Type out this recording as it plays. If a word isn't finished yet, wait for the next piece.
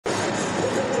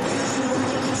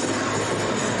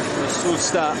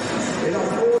Solstad.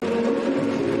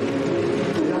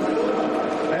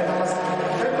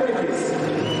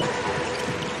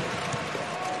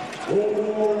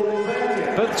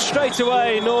 But straight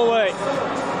away, Norway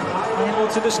able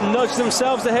to just nudge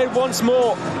themselves ahead once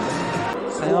more.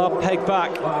 They are pegged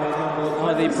back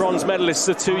by the bronze medalists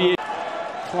of 2 years.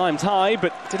 Climbed high,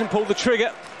 but didn't pull the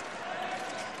trigger.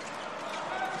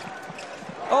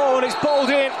 Oh, and it's bowled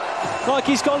in, like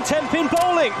he's gone 10-pin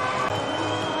bowling.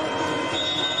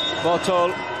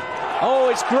 Botol. Oh,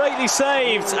 it's greatly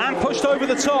saved and pushed over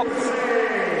the top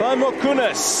by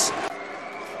Mokunas.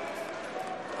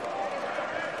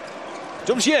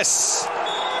 Dumjies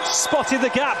spotted the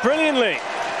gap brilliantly.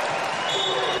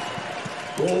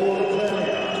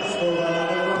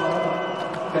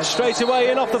 And straight away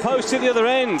in off the post at the other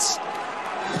end.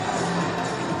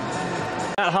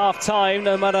 At half-time,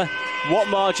 no matter what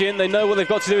margin, they know what they've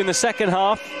got to do in the second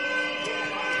half.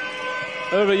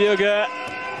 Norvegija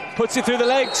puts it through the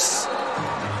legs.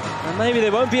 And maybe they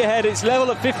won't be ahead, it's level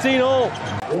at 15-all.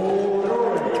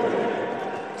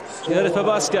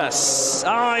 Pabaskas.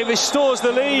 He restores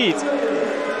the lead.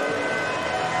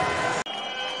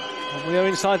 And we are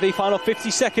inside the final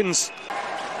 50 seconds.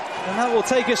 And that will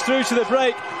take us through to the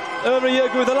break.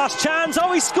 Norvegija with the last chance.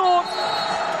 Oh, he scored!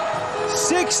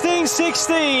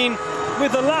 16-16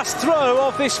 with the last throw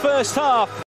of this first half.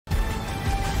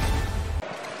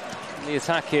 The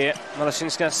attack here,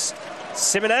 Malasinskas,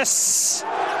 Simones.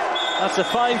 That's a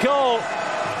fine goal.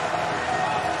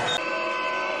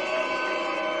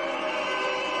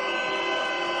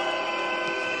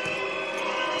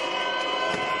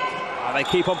 They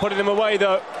keep on putting them away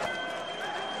though.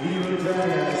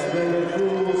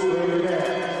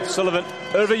 Sullivan,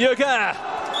 Norvegija,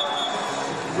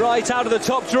 right out of the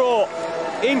top draw,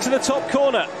 into the top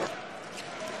corner.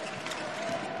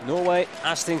 Norway,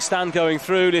 Asting Stand going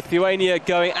through, Lithuania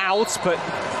going out, but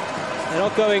they're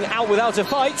not going out without a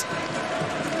fight.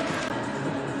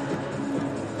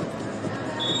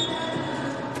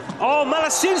 Oh,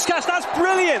 Malasinskas, that's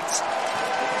brilliant!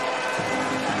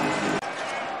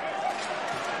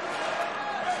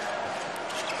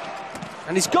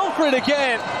 And he's gone for it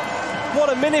again. What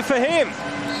a minute for him.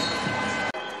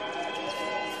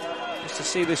 Just to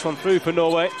see this one through for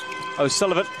Norway.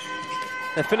 O'Sullivan.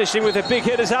 They're finishing with the big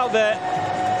hitters out there.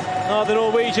 The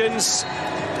Norwegians.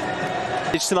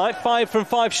 Tonight, 5 from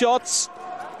 5 shots.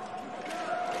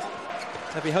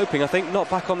 They'll be hoping, I think, not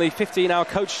back on the 15-hour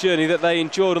coach journey that they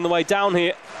endured on the way down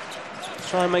here.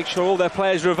 Try and make sure all their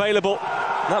players are available.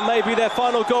 That may be their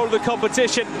final goal of the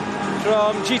competition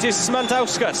from Gytis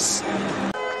Mantauskas.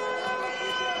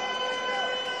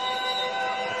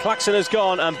 Klaxon has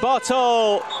gone, and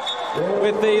Botol,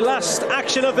 with the last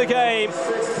action of the game,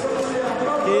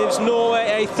 gives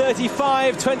Norway a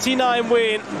 35-29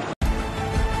 win.